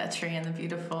behind Vetri and the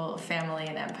beautiful family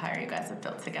and empire you guys have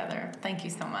built together. Thank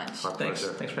you so much. Our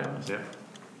pleasure. Thanks for having us. Yeah.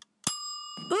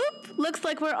 Oop! Looks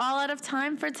like we're all out of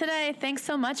time for today. Thanks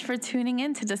so much for tuning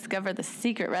in to discover the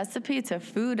secret recipe to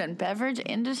food and beverage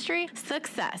industry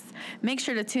success. Make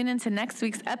sure to tune in to next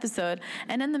week's episode.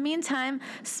 And in the meantime,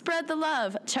 spread the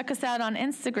love. Check us out on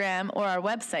Instagram or our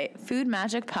website, Food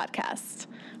Magic Podcast.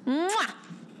 Mwah!